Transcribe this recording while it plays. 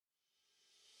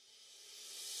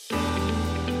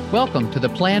Welcome to the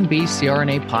Plan B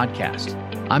CRNA podcast.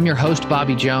 I'm your host,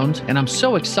 Bobby Jones, and I'm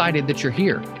so excited that you're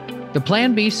here. The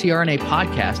Plan B CRNA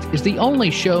podcast is the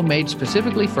only show made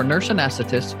specifically for nurse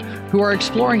anesthetists who are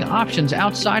exploring options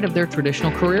outside of their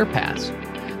traditional career paths.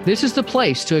 This is the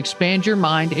place to expand your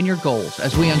mind and your goals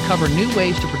as we uncover new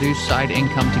ways to produce side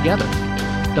income together.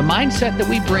 The mindset that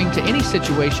we bring to any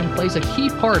situation plays a key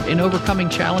part in overcoming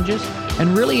challenges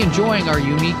and really enjoying our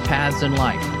unique paths in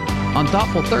life. On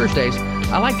Thoughtful Thursdays,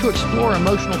 I like to explore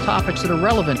emotional topics that are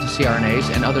relevant to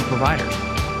CRNAs and other providers.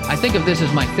 I think of this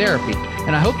as my therapy,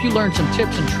 and I hope you learn some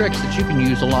tips and tricks that you can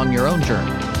use along your own journey.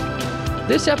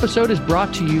 This episode is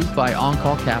brought to you by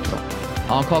On-Call Capital.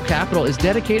 On-Call Capital is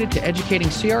dedicated to educating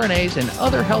CRNAs and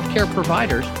other healthcare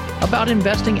providers about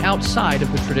investing outside of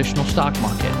the traditional stock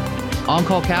market.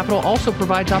 On-Call Capital also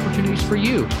provides opportunities for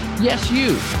you, yes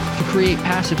you, to create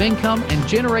passive income and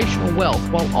generational wealth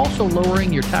while also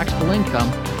lowering your taxable income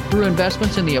through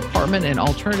investments in the apartment and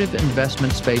alternative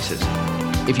investment spaces.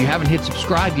 If you haven't hit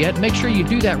subscribe yet, make sure you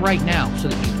do that right now so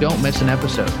that you don't miss an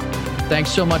episode.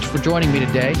 Thanks so much for joining me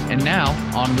today, and now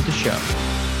on with the show.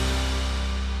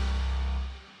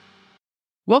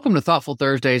 Welcome to Thoughtful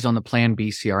Thursdays on the Plan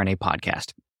B CRNA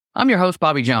podcast. I'm your host,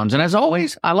 Bobby Jones, and as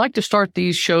always, I like to start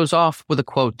these shows off with a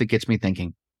quote that gets me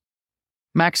thinking.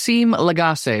 Maxime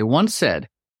Lagacé once said,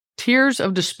 "Tears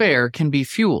of despair can be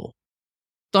fuel.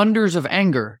 Thunders of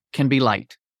anger can be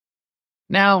light."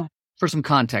 Now, for some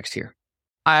context here.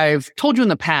 I've told you in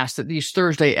the past that these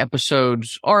Thursday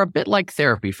episodes are a bit like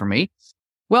therapy for me.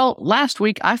 Well, last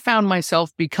week, I found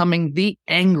myself becoming the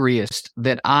angriest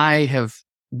that I have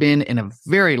been in a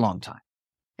very long time.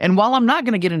 And while I'm not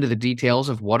going to get into the details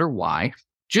of what or why,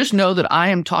 just know that I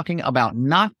am talking about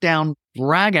knockdown,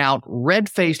 drag-out,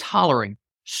 red-faced hollering,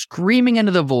 screaming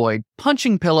into the void,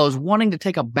 punching pillows, wanting to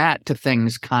take a bat to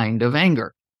things kind of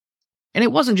anger. And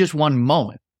it wasn't just one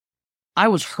moment. I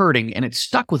was hurting, and it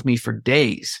stuck with me for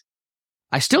days.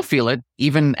 I still feel it,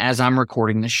 even as I'm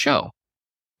recording this show.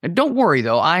 And don't worry,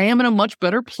 though, I am in a much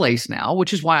better place now,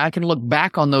 which is why I can look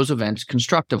back on those events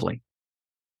constructively.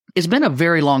 It's been a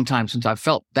very long time since I've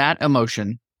felt that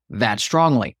emotion that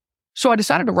strongly. So I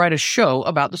decided to write a show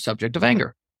about the subject of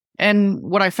anger. And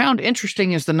what I found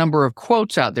interesting is the number of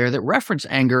quotes out there that reference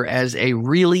anger as a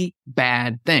really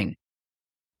bad thing.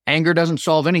 Anger doesn't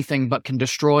solve anything but can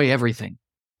destroy everything.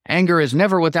 Anger is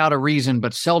never without a reason,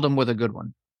 but seldom with a good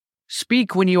one.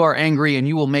 Speak when you are angry, and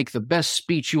you will make the best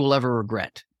speech you will ever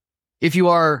regret. If you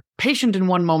are patient in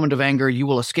one moment of anger, you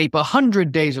will escape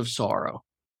 100 days of sorrow.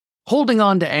 Holding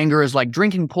on to anger is like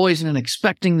drinking poison and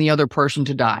expecting the other person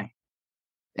to die.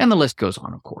 And the list goes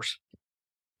on, of course.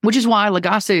 Which is why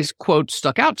Lagacé's quote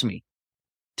stuck out to me.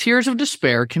 Tears of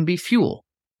despair can be fuel.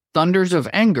 Thunders of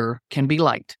anger can be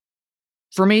light.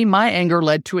 For me, my anger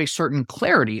led to a certain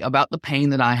clarity about the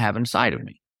pain that I have inside of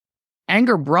me.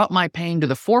 Anger brought my pain to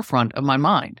the forefront of my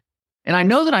mind. And I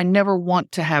know that I never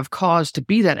want to have cause to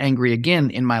be that angry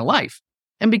again in my life.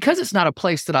 And because it's not a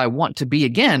place that I want to be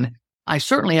again, I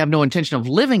certainly have no intention of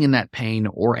living in that pain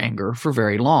or anger for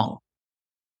very long.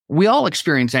 We all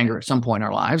experience anger at some point in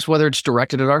our lives, whether it's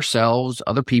directed at ourselves,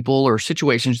 other people, or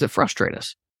situations that frustrate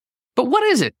us. But what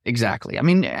is it exactly? I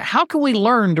mean, how can we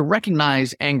learn to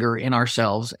recognize anger in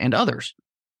ourselves and others?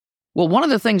 Well, one of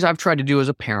the things I've tried to do as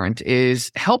a parent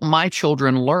is help my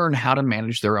children learn how to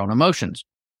manage their own emotions.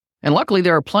 And luckily,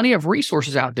 there are plenty of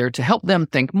resources out there to help them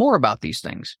think more about these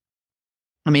things.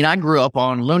 I mean, I grew up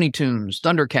on Looney Tunes,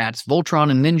 Thundercats, Voltron,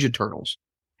 and Ninja Turtles.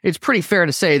 It's pretty fair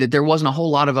to say that there wasn't a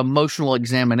whole lot of emotional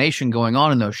examination going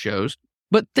on in those shows.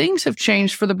 But things have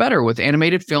changed for the better with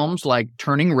animated films like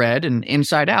Turning Red and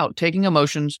Inside Out taking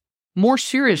emotions more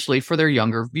seriously for their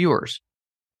younger viewers.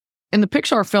 In the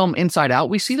Pixar film Inside Out,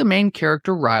 we see the main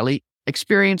character, Riley,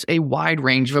 experience a wide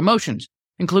range of emotions,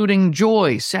 including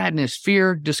joy, sadness,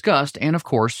 fear, disgust, and of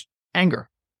course, anger.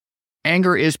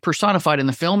 Anger is personified in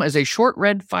the film as a short,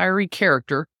 red, fiery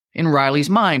character in Riley's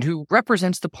mind who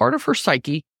represents the part of her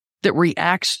psyche that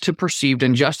reacts to perceived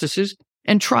injustices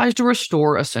and tries to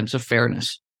restore a sense of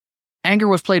fairness. Anger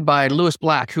was played by Lewis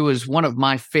Black, who is one of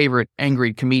my favorite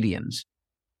angry comedians.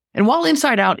 And while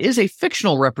Inside Out is a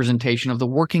fictional representation of the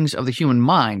workings of the human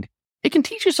mind, it can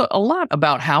teach us a lot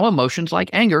about how emotions like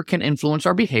anger can influence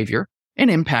our behavior and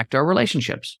impact our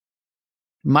relationships.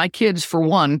 My kids, for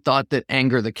one, thought that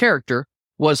Anger the character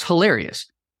was hilarious,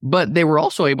 but they were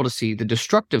also able to see the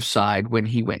destructive side when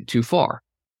he went too far.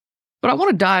 But I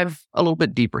want to dive a little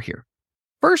bit deeper here.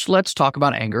 First, let's talk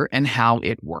about anger and how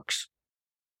it works.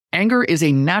 Anger is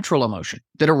a natural emotion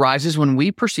that arises when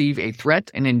we perceive a threat,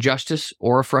 an injustice,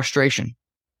 or a frustration.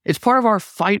 It's part of our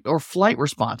fight or flight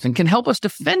response and can help us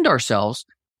defend ourselves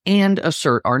and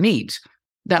assert our needs.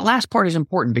 that last part is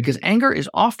important because anger is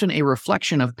often a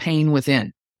reflection of pain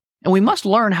within, and we must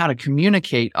learn how to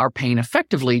communicate our pain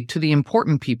effectively to the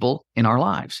important people in our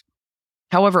lives.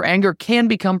 However, anger can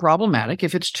become problematic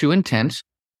if it's too intense,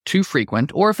 too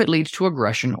frequent, or if it leads to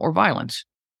aggression or violence.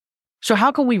 So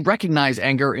how can we recognize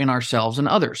anger in ourselves and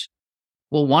others?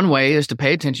 Well, one way is to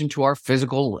pay attention to our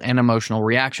physical and emotional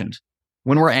reactions.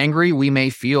 When we're angry, we may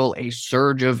feel a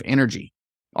surge of energy.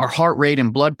 Our heart rate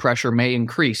and blood pressure may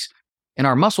increase, and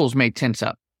our muscles may tense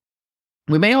up.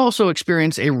 We may also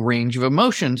experience a range of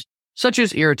emotions, such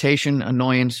as irritation,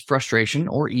 annoyance, frustration,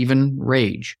 or even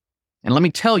rage. And let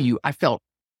me tell you, I felt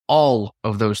all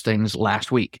of those things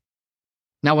last week.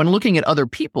 Now, when looking at other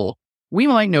people, we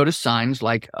might notice signs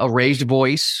like a raised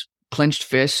voice, clenched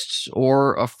fists,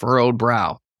 or a furrowed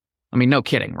brow. I mean, no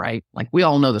kidding, right? Like, we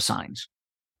all know the signs.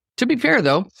 To be fair,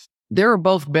 though, there are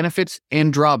both benefits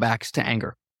and drawbacks to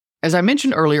anger. As I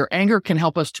mentioned earlier, anger can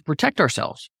help us to protect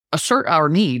ourselves, assert our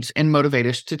needs, and motivate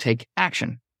us to take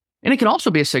action. And it can also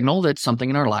be a signal that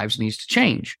something in our lives needs to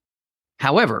change.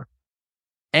 However,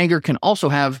 anger can also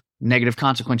have negative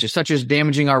consequences, such as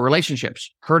damaging our relationships,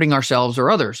 hurting ourselves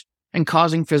or others, and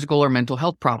causing physical or mental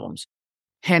health problems.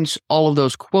 Hence, all of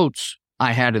those quotes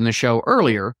I had in the show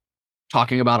earlier,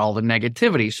 talking about all the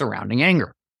negativity surrounding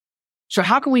anger. So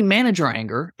how can we manage our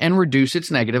anger and reduce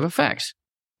its negative effects?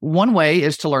 One way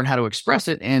is to learn how to express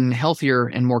it in healthier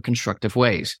and more constructive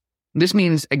ways. This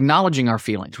means acknowledging our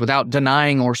feelings without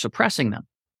denying or suppressing them,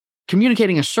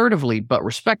 communicating assertively but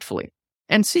respectfully,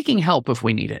 and seeking help if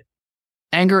we need it.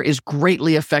 Anger is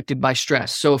greatly affected by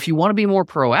stress, so if you want to be more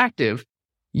proactive,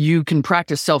 you can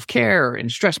practice self-care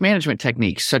and stress management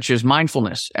techniques such as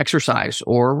mindfulness, exercise,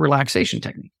 or relaxation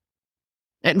techniques.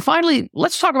 And finally,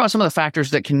 let's talk about some of the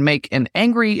factors that can make an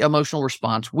angry emotional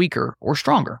response weaker or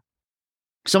stronger.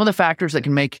 Some of the factors that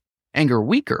can make anger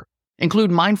weaker include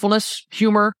mindfulness,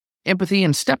 humor, empathy,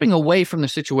 and stepping away from the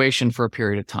situation for a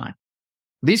period of time.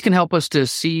 These can help us to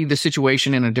see the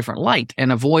situation in a different light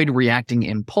and avoid reacting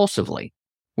impulsively,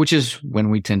 which is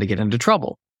when we tend to get into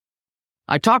trouble.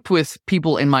 I talked with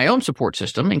people in my own support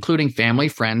system, including family,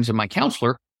 friends, and my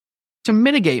counselor, to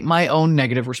mitigate my own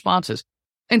negative responses.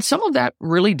 And some of that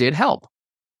really did help.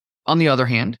 On the other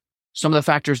hand, some of the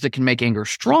factors that can make anger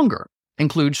stronger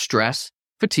include stress,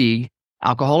 fatigue,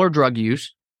 alcohol or drug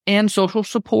use, and social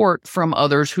support from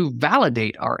others who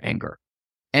validate our anger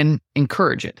and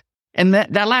encourage it. And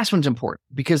that last one's important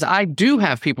because I do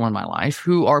have people in my life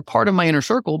who are part of my inner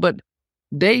circle, but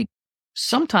they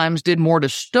sometimes did more to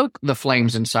stoke the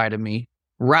flames inside of me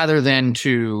rather than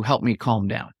to help me calm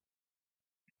down.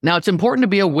 Now, it's important to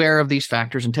be aware of these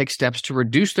factors and take steps to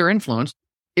reduce their influence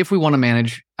if we want to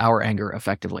manage our anger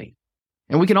effectively.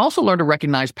 And we can also learn to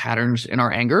recognize patterns in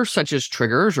our anger, such as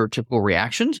triggers or typical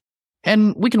reactions,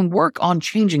 and we can work on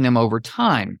changing them over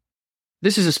time.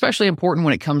 This is especially important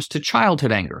when it comes to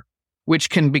childhood anger, which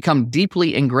can become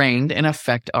deeply ingrained and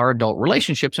affect our adult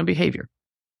relationships and behavior.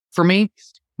 For me,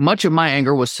 much of my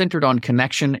anger was centered on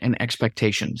connection and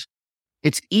expectations.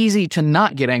 It's easy to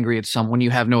not get angry at someone you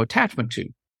have no attachment to,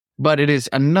 but it is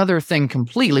another thing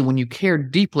completely when you care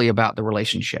deeply about the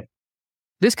relationship.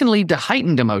 This can lead to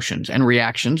heightened emotions and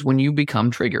reactions when you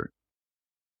become triggered.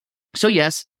 So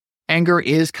yes, anger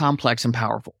is complex and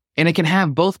powerful, and it can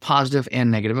have both positive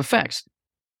and negative effects.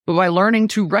 But by learning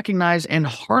to recognize and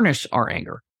harness our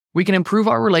anger, we can improve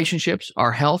our relationships,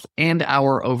 our health, and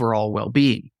our overall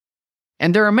well-being.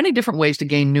 And there are many different ways to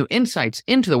gain new insights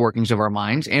into the workings of our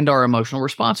minds and our emotional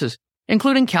responses,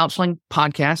 including counseling,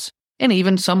 podcasts, and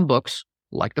even some books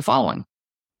like the following: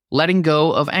 Letting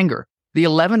Go of Anger, The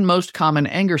 11 Most Common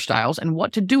Anger Styles and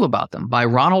What to Do About Them by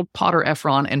Ronald Potter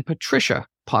Efron and Patricia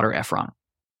Potter Efron.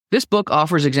 This book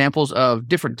offers examples of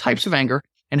different types of anger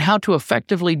and how to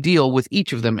effectively deal with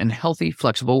each of them in healthy,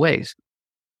 flexible ways.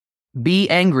 Be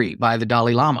Angry by the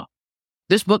Dalai Lama.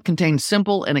 This book contains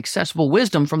simple and accessible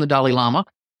wisdom from the Dalai Lama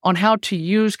on how to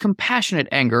use compassionate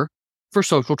anger for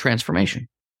social transformation.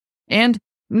 And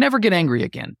Never Get Angry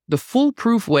Again, The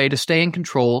Foolproof Way to Stay in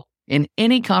Control in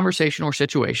Any Conversation or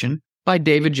Situation by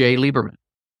David J. Lieberman.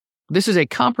 This is a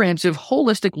comprehensive,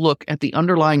 holistic look at the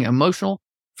underlying emotional,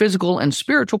 physical, and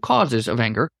spiritual causes of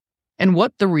anger and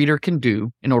what the reader can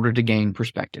do in order to gain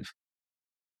perspective.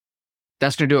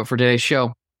 That's going to do it for today's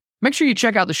show. Make sure you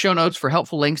check out the show notes for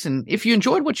helpful links, and if you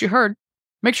enjoyed what you heard,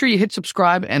 make sure you hit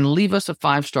subscribe and leave us a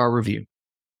 5-star review.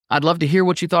 I'd love to hear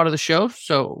what you thought of the show,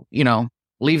 so,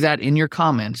 leave that in your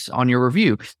comments on your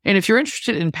review. And if you're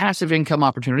interested in passive income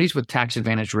opportunities with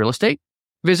tax-advantaged real estate,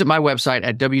 visit my website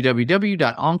at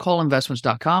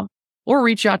www.oncallinvestments.com or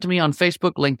reach out to me on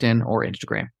Facebook, LinkedIn, or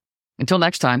Instagram. Until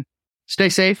next time, stay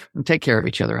safe and take care of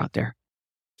each other out there.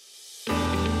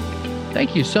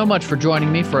 Thank you so much for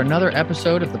joining me for another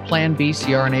episode of the Plan B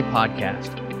CRNA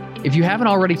podcast. If you haven't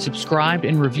already subscribed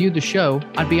and reviewed the show,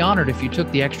 I'd be honored if you took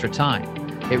the extra time.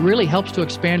 It really helps to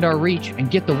expand our reach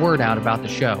and get the word out about the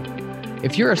show.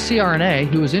 If you're a CRNA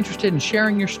who is interested in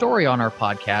sharing your story on our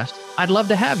podcast, I'd love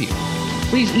to have you.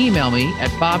 Please email me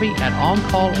at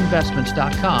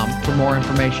bobby@oncallinvestments.com for more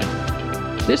information.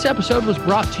 This episode was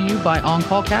brought to you by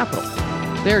OnCall Capital.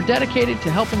 They are dedicated to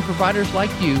helping providers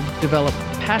like you develop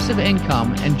passive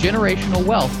income and generational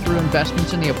wealth through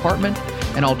investments in the apartment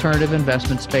and alternative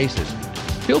investment spaces.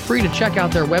 Feel free to check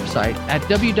out their website at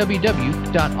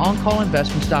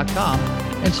www.oncallinvestments.com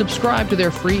and subscribe to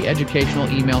their free educational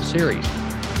email series.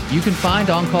 You can find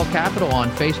OnCall Capital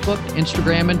on Facebook,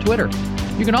 Instagram, and Twitter.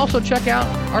 You can also check out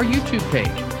our YouTube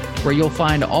page, where you'll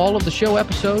find all of the show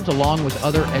episodes along with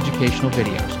other educational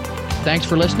videos. Thanks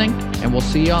for listening, and we'll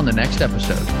see you on the next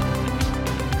episode.